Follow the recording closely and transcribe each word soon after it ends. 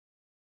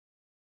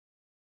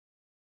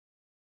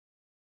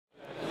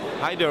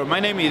Hi there, my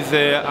name is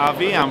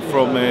Avi. I'm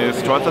from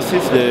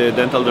Stratasys, the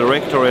dental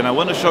director, and I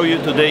want to show you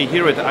today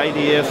here at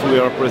IDS we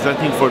are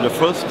presenting for the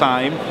first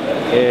time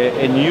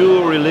a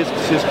new released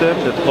system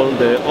that's called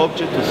the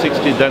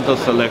Objet260 Dental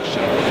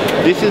Selection.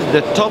 This is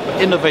the top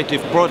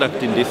innovative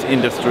product in this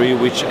industry,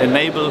 which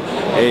enable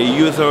a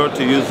user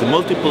to use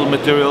multiple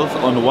materials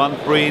on one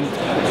print,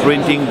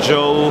 printing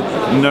jaw,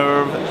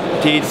 nerve,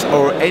 teeth,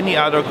 or any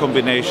other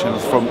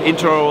combinations, from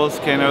intraoral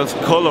scanners,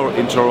 color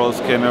intraoral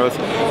scanners,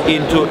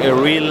 into a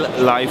real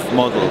life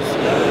models.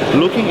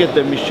 Looking at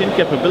the machine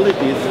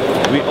capabilities,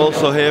 we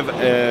also have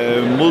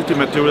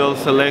multi-material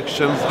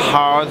selections,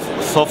 hard,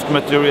 soft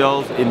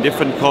materials in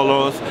different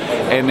colors,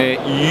 and a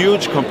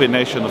huge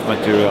combination of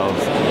materials.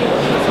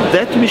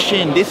 That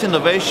machine, this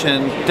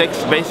innovation,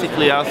 takes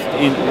basically us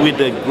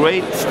with a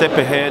great step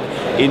ahead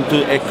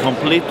into a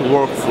complete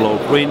workflow,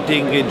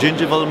 printing a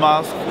gingival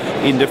mask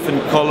in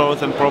different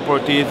colors and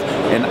properties,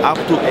 and up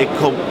to a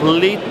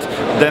complete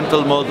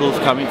dental models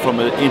coming from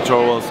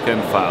intraoral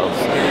scan files.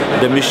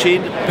 The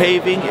machine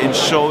paving and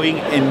showing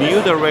a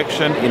new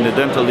direction in the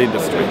dental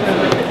industry.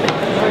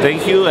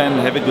 Thank you and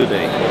have a good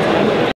day.